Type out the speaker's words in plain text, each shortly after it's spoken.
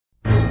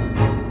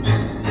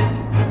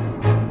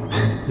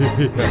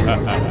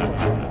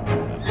Shocktober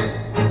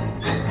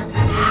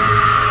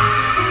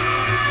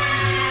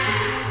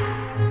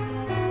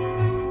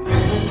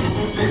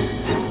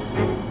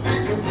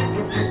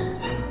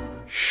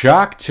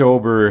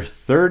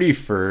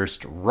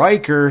 31st.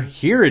 Riker,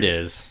 here it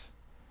is.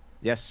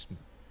 Yes.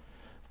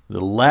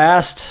 The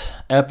last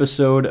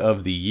episode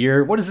of the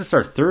year. What is this,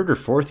 our third or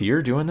fourth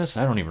year doing this?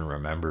 I don't even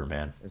remember,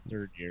 man. The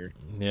third year.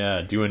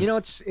 Yeah, doing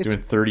it's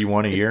doing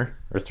 31 a year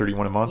or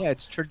 31 a month. Yeah,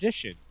 it's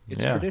tradition.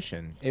 It's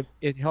tradition.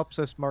 It helps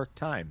us mark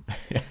time.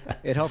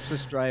 It helps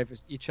us drive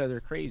each other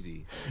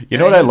crazy. You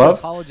know what I love?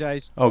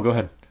 Apologize. Oh, go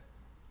ahead.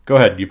 Go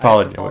ahead. You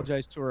apologize. I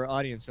apologize to our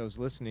audience. I was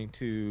listening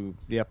to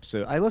the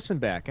episode. I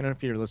listened back. I don't know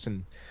if you're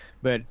listening,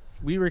 but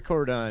we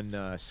record on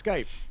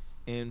Skype.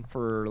 And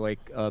for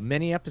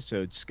many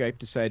episodes, Skype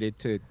decided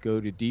to go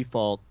to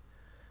default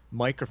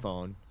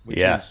microphone, which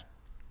is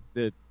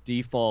the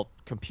default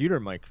computer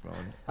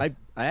microphone. I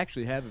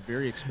actually have a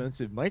very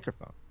expensive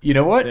microphone. You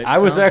know what? I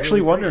was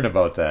actually wondering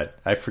about that.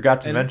 I forgot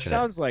to mention it.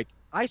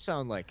 I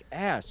sound like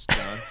ass,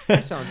 John.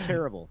 I sound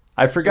terrible.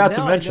 I forgot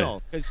to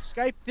mention. Because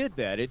Skype did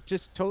that. It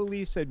just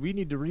totally said, we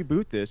need to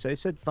reboot this. I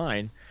said,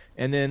 fine.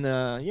 And then,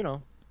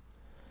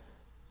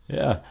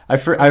 Yeah, I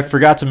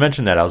forgot to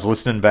mention that. I was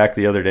listening back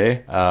the other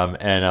day,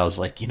 and I was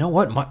like, you know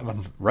what?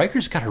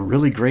 Riker's got a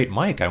really great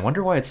mic. I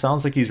wonder why it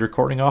sounds like he's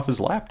recording off his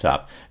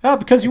laptop. Oh,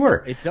 because you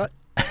were. It does.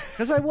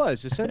 Because I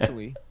was,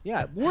 essentially.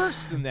 Yeah,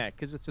 worse than that,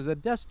 because it's a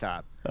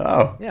desktop.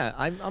 Oh. Yeah,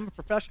 I'm a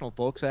professional,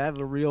 folks. I have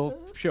a real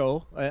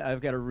show.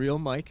 I've got a real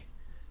mic.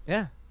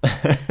 Yeah.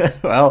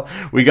 Well,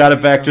 we got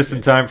it back just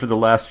in time for the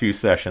last few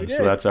sessions,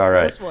 so that's all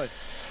right. This one.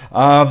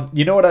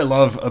 You know what I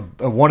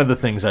love? One of the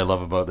things I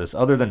love about this,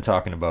 other than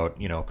talking about,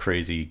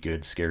 crazy,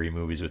 good, scary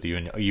movies with you,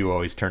 and you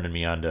always turning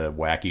me on to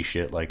wacky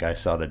shit like I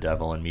Saw the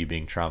Devil and me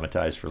being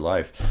traumatized for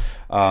life.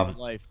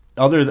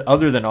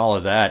 Other than all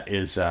of that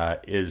is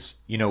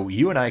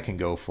you and I can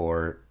go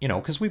for,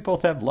 because we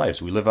both have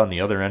lives. We live on the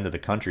other end of the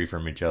country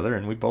from each other,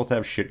 and we both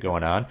have shit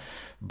going on.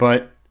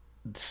 But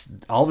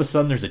all of a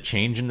sudden there's a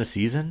change in the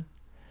season,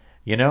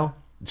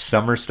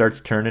 Summer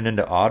starts turning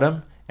into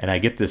autumn, and I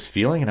get this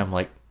feeling, and I'm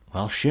like,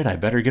 well, shit, I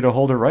better get a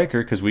hold of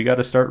Riker because we got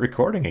to start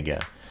recording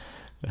again.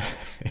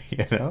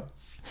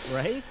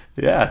 Right?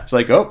 Yeah, it's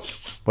like, oh,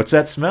 what's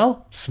that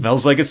smell?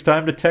 Smells like it's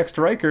time to text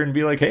Riker and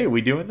be like, hey,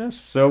 we doing this?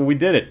 So we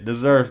did it. This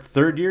is our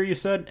third year, you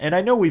said? And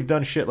I know we've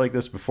done shit like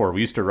this before.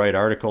 We used to write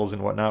articles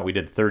and whatnot. We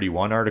did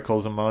 31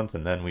 articles a month,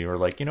 and then we were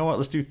like, you know what,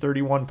 let's do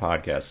 31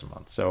 podcasts a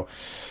month. So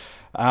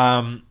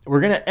we're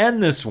going to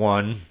end this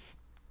one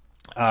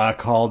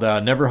called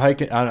Never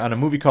Hike on a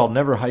movie called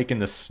Never Hike in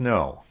the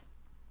Snow.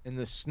 In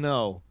the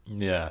snow.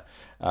 Yeah.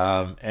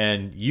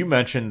 And you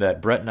mentioned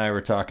that Brett and I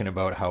were talking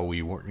about how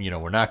we were,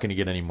 we're not going to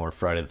get any more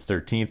Friday the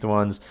 13th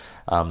ones.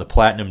 The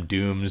Platinum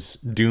Dunes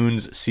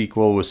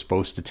sequel was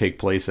supposed to take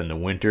place in the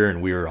winter,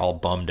 and we were all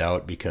bummed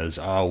out because,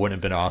 wouldn't it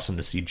have been awesome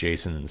to see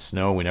Jason in the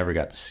snow? We never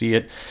got to see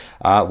it.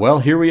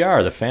 Well, here we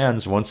are. The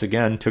fans, once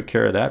again, took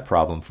care of that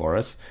problem for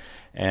us.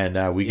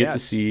 And we get to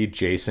see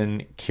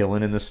Jason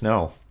killing in the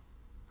snow.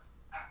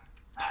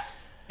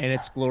 And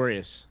it's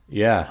glorious.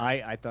 Yeah.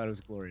 I thought it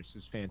was glorious.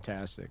 It's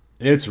fantastic.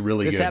 It's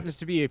really good. This happens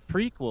to be a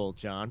prequel,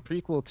 John.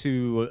 Prequel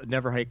to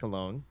Never Hike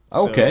Alone.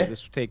 Okay. So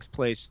this takes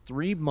place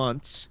 3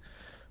 months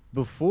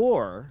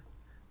before,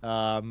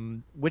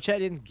 which I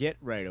didn't get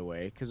right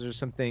away because there's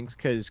some things,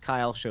 because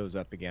Kyle shows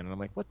up again. And I'm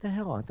like, what the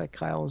hell? I thought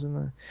Kyle was in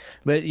the...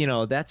 But,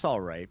 that's all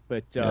right.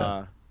 But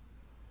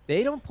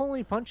they don't pull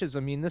any punches. I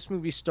mean, this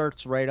movie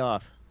starts right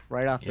off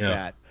the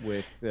bat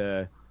with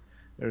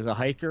there's a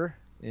hiker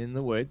in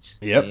the woods.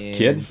 Yep, and,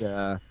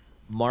 kid.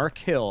 Mark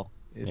Hill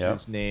is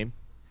his name,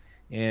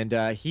 and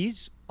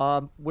he's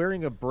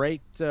wearing a bright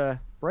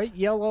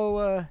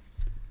yellow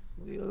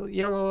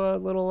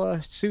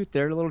little suit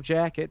there, a little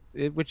jacket,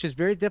 which is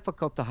very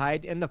difficult to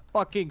hide in the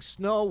fucking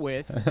snow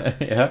with.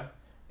 Yeah.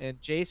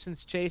 And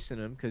Jason's chasing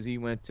him because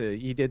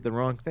he did the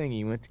wrong thing.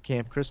 He went to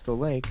Camp Crystal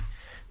Lake,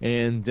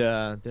 and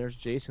there's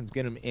Jason's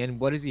getting him.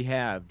 And what does he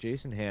have?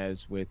 Jason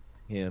has with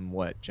him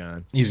what,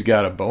 John? He's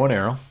got a bow and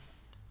arrow.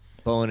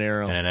 Bow and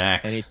arrow. And an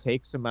axe. And he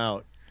takes him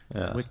out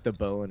with the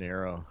bow and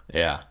arrow.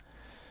 Yeah.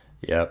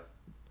 Yep.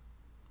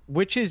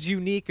 Which is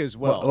unique as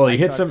well. Well, he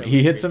hits him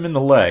in the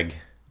leg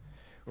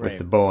with right.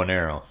 the bow and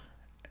arrow,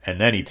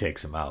 and then he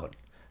takes him out.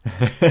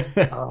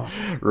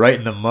 Right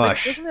in the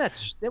mush. Isn't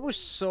that was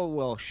so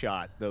well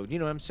shot, though? You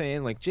know what I'm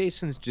saying? Like,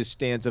 Jason's just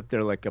stands up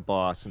there like a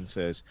boss and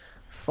says,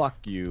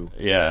 fuck you.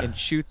 Yeah. And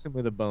shoots him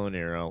with a bow and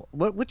arrow.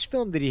 Which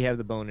film did he have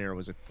the bow and arrow?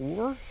 Was it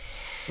 4?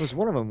 It was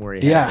one of them where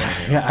he had a bow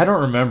and arrow. Yeah, I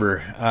don't remember.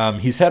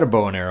 He's had a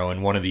bow and arrow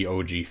in one of the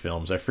OG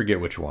films. I forget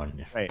which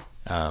one. Right.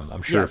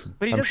 I'm sure yes,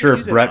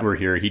 if Brett were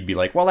here, he'd be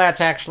like, well, that's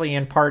actually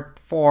in part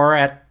 4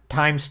 at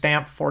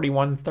timestamp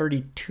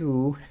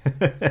 4132.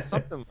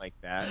 Something like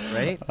that,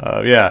 right?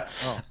 Yeah.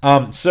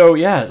 So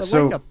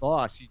like a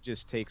boss, he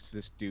just takes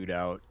this dude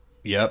out.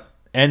 Yep.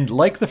 And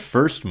like the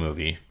first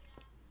movie,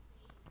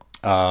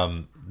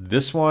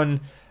 this one,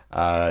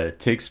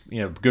 takes,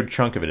 you know, a good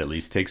chunk of it at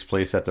least takes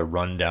place at the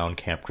rundown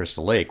Camp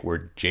Crystal Lake,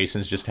 where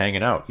Jason's just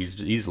hanging out.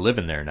 He's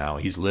living there now.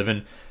 He's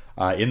living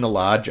in the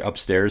lodge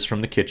upstairs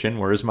from the kitchen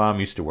where his mom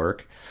used to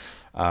work.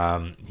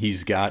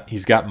 He's got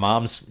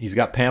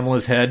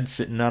Pamela's head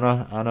sitting on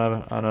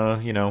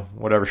a you know,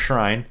 whatever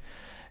shrine,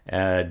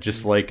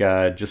 just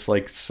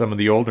like some of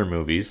the older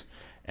movies.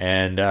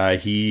 And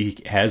he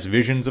has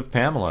visions of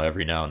Pamela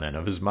every now and then,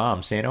 of his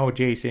mom saying, "Oh,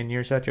 Jason,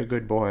 you're such a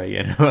good boy,"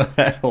 you know,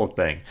 that whole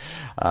thing.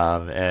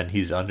 And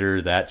he's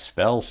under that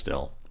spell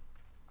still.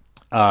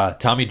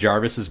 Tommy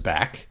Jarvis is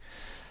back.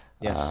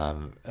 Yes.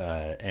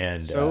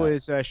 And so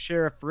is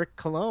Sheriff Rick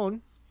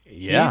Cologne.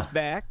 Yeah. He's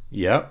back.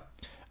 Yep.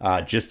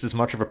 Just as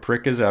much of a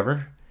prick as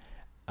ever.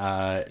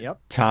 Yep.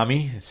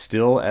 Tommy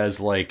still as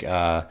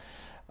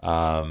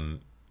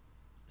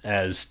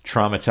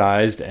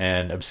traumatized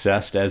and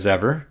obsessed as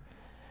ever.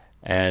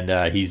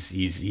 And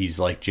he's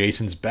like,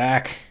 Jason's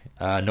back.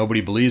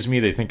 Nobody believes me.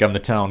 They think I'm the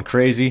town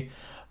crazy.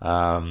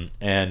 So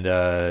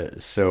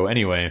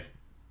anyway,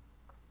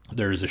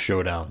 there's a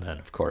showdown then,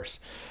 of course.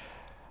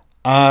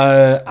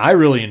 I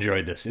really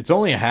enjoyed this. It's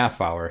only a half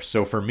hour,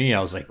 so for me,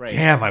 I was like,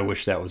 damn, I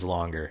wish that was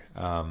longer.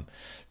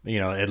 You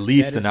know, at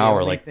least an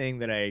hour. Like, thing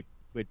that I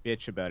would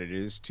bitch about it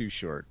is too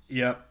short.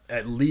 Yep,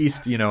 at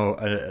least, you know,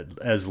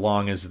 as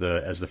long as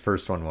the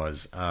first one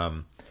was.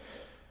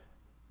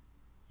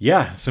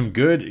 Yeah, some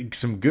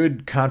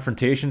good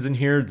confrontations in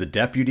here. The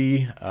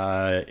deputy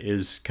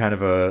is kind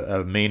of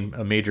a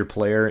major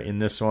player in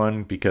this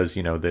one because,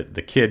 you know,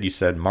 the kid, you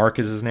said Mark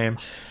is his name.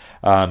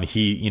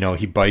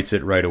 He bites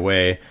it right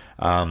away.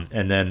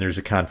 And then there's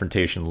a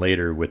confrontation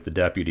later with the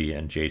deputy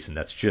and Jason.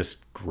 That's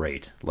just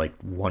great. Like,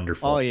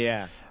 wonderful. Oh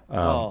yeah.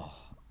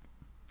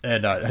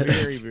 And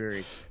very,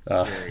 very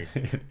scary.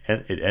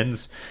 It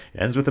ends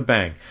with a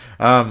bang.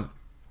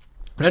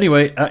 But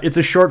anyway, it's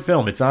a short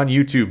film. It's on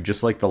YouTube,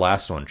 just like the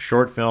last one.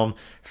 Short film,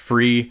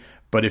 free.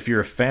 But if you're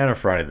a fan of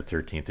Friday the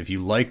 13th, if you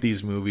like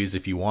these movies,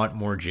 if you want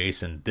more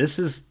Jason,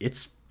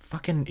 it's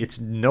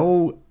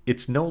no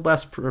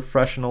less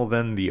professional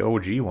than the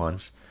OG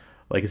ones.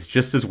 Like, it's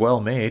just as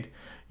well made,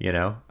 you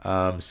know.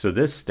 So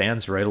this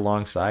stands right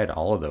alongside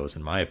all of those,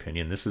 in my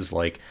opinion. This is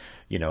like,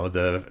 you know,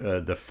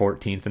 the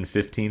 14th and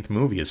 15th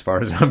movie as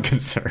far as I'm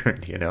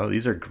concerned. You know,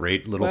 these are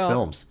great little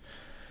films.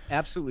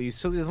 Absolutely.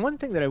 So there's one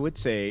thing that I would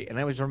say, and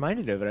I was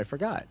reminded of it, I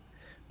forgot.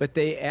 But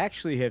they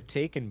actually have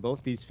taken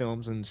both these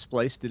films and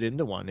spliced it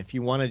into one. If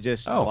you want to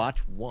just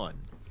watch one.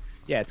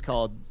 Yeah, it's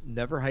called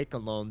Never Hike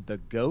Alone, The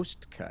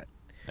Ghost Cut.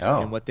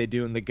 Oh. And what they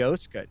do in the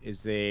Ghost Cut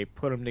is they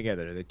put them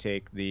together. They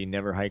take the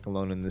Never Hike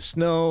Alone in the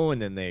Snow,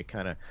 and then they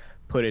kind of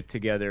put it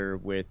together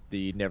with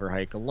the Never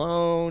Hike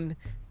Alone,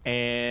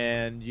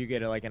 and you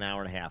get like an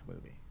hour and a half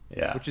movie.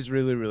 Yeah. Which is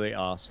really, really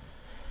awesome.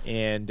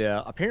 And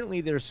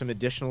apparently there's some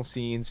additional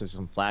scenes, there's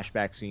some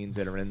flashback scenes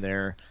that are in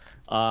there.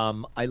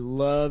 I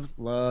love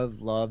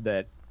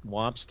that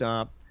Womp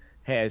Stomp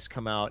has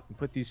come out and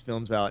put these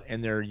films out,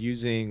 and they're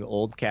using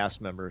old cast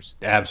members.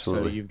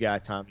 Absolutely. So you've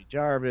got Tommy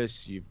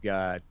Jarvis, you've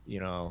got, you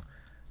know,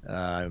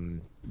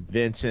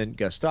 Vincent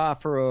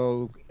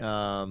Gustafaro.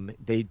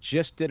 They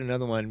just did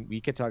another one. We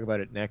could talk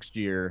about it next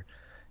year.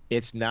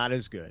 It's not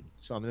as good.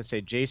 So I'm going to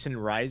say Jason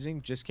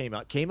Rising just came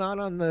out. Came out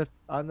on the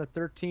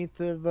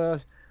 13th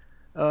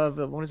of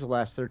when was the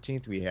last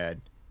 13th we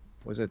had?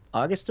 Was it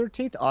August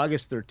 13th?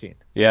 August 13th.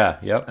 Yeah.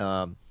 Yep.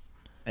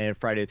 And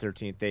Friday the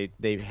 13th,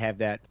 they have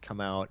that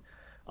come out.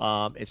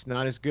 It's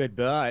not as good,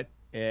 but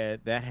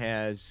that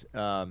has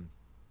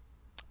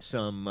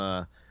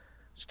some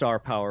star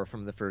power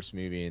from the first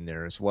movie in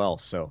there as well.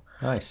 So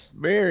nice.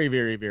 Very,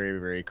 very, very,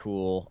 very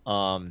cool.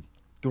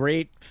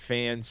 Great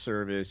fan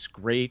service,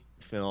 great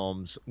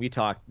films. We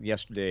talked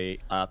yesterday.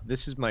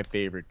 This is my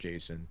favorite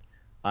Jason.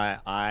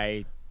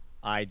 I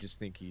just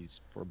think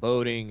he's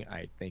foreboding.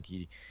 I think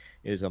he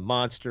is a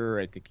monster.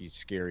 I think he's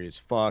scary as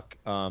fuck.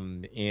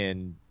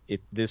 And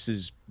this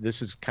is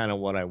kind of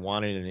what I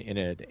wanted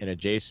in a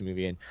Jason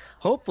movie. And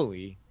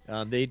hopefully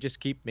they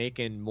just keep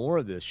making more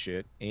of this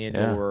shit,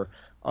 or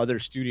other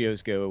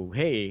studios go,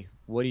 hey,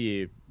 what are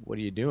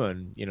you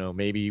doing? You know,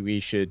 maybe we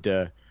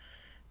should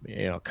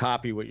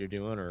copy what you're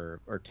doing,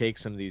 or take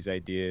some of these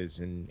ideas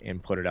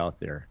and put it out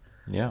there.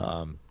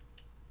 Yeah.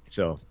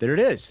 So there it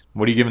is.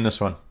 What are you giving this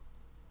one?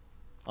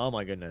 Oh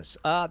my goodness.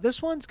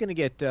 This one's gonna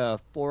get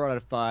 4 out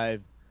of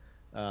 5.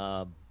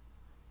 Oh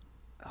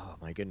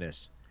my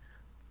goodness.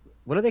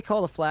 What do they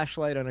call a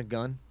flashlight on a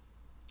gun?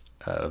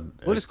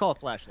 We'll just call it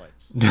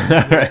flashlights.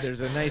 There's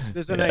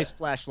a nice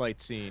flashlight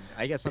scene.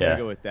 I guess I'm gonna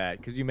go with that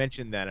because you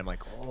mentioned that. I'm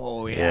like,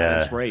 oh yeah,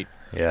 that's right.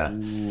 Yeah.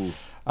 Ooh.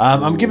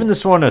 I'm giving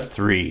this one a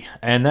 3,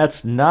 and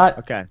that's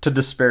not to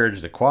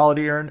disparage the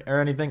quality or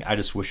anything. I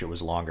just wish it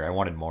was longer. I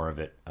wanted more of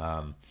it.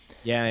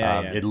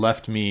 It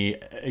left me,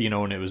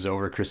 when it was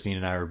over, Christine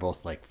and I were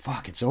both like,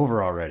 fuck, it's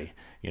over already.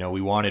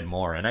 We wanted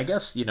more. And I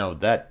guess,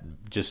 that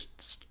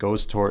just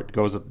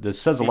this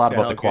says a lot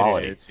about the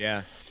quality.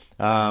 Yeah.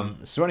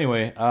 So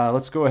anyway,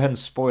 let's go ahead and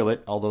spoil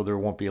it, although there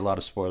won't be a lot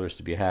of spoilers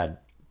to be had.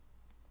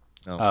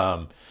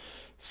 No.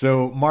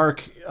 So Mark,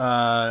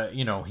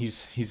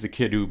 he's the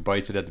kid who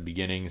bites it at the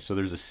beginning. So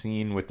there's a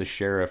scene with the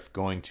sheriff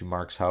going to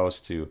Mark's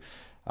house to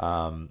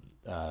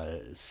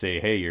say,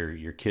 "Hey,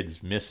 your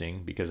kid's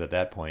missing," because at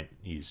that point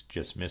he's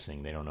just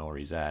missing. They don't know where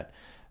he's at.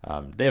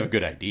 They have a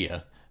good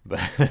idea, but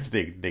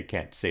they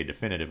can't say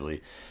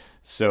definitively.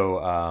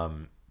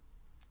 So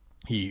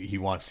he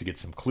wants to get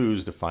some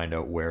clues to find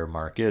out where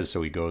Mark is.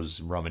 So he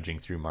goes rummaging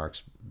through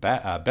Mark's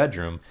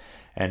bedroom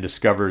and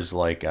discovers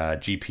like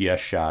GPS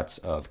shots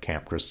of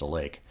Camp Crystal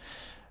Lake.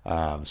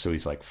 So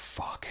he's like,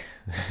 "Fuck,"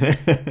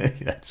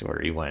 that's where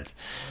he went.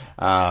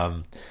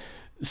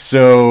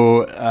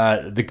 So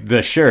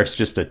the sheriff's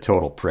just a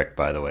total prick,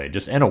 by the way,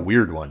 and a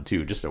weird one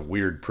too, just a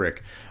weird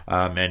prick.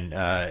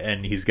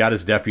 And he's got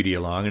his deputy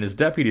along, and his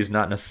deputy is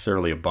not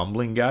necessarily a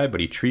bumbling guy, but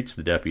he treats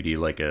the deputy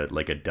like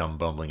a dumb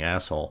bumbling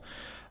asshole.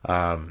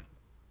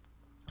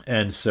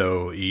 And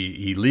so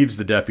he leaves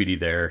the deputy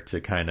there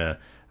to kind of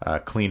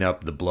clean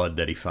up the blood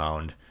that he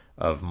found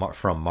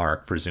from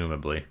Mark,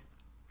 presumably.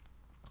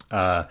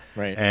 Right.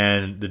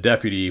 And the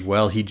deputy,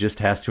 well, he just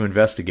has to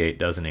investigate,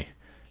 doesn't he?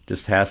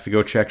 Just has to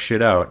go check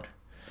shit out.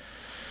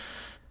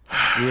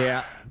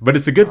 Yeah. But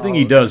it's a good thing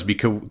he does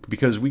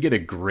because we get a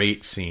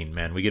great scene,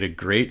 man. We get a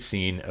great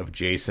scene of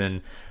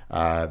Jason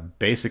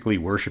basically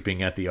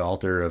worshiping at the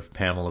altar of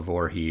Pamela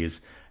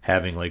Voorhees,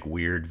 having like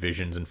weird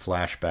visions and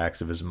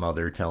flashbacks of his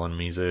mother telling him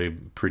he's a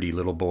pretty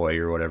little boy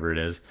or whatever it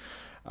is.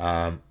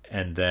 And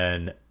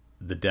then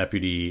the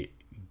deputy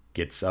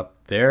gets up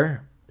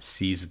there,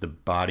 sees the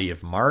body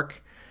of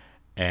Mark,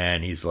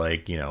 and he's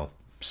like,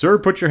 "Sir,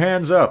 put your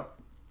hands up."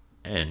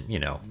 And,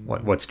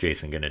 what's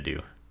Jason going to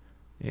do?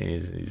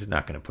 He's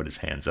not going to put his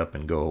hands up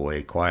and go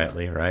away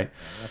quietly, right?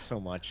 Not so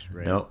much,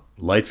 right? No.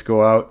 Lights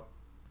go out.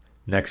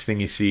 Next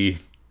thing you see,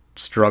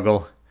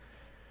 struggle.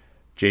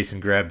 Jason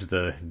grabs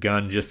the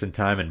gun just in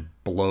time and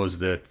blows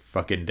the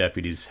fucking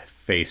deputy's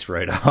face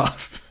right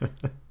off.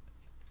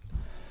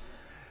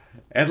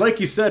 And like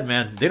you said,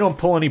 man, they don't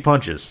pull any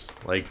punches.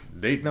 Like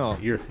No.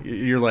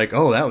 You're like,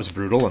 "Oh, that was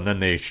brutal," and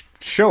then they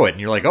show it, and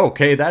you're like,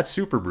 "Okay, that's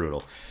super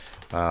brutal."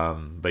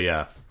 But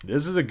yeah,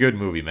 this is a good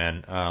movie,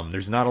 man.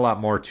 There's not a lot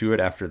more to it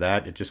after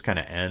that. It just kind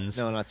of ends.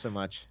 No, not so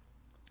much.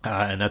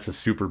 And that's a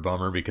super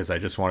bummer because I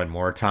just wanted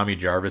more. Tommy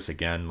Jarvis,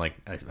 again, like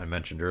I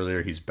mentioned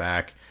earlier, he's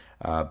back,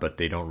 but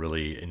they don't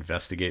really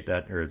investigate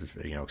that or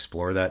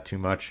explore that too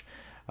much.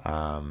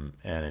 And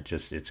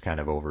it's kind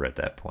of over at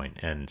that point.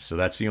 And so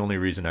that's the only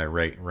reason I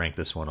rank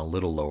this one a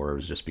little lower,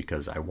 was just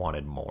because I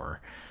wanted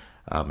more.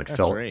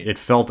 It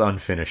felt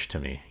unfinished to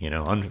me, a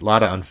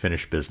lot of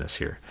unfinished business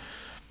here.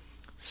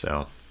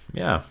 So,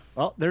 yeah.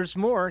 Well, there's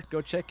more.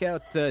 Go check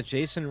out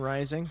Jason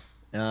Rising.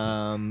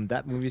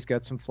 That movie's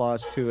got some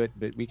flaws to it,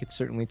 but we could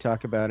certainly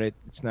talk about it.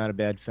 It's not a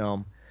bad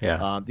film.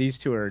 Yeah. These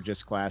two are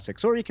just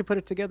classics. Or you could put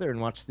it together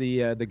and watch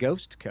the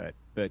Ghost cut.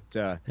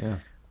 But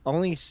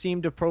only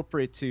seemed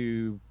appropriate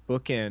to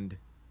bookend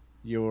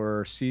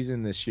your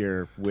season this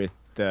year with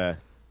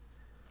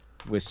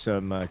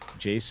some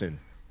Jason.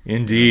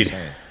 Indeed.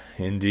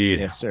 Indeed.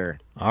 Yes, sir.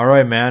 All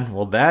right, man.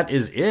 Well, that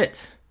is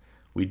it.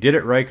 We did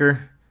it,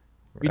 Riker.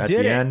 We're at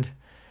the end.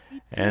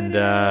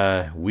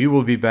 And we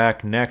will be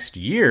back next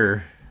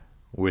year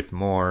with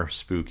more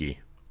spooky.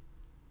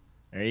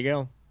 There you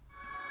go.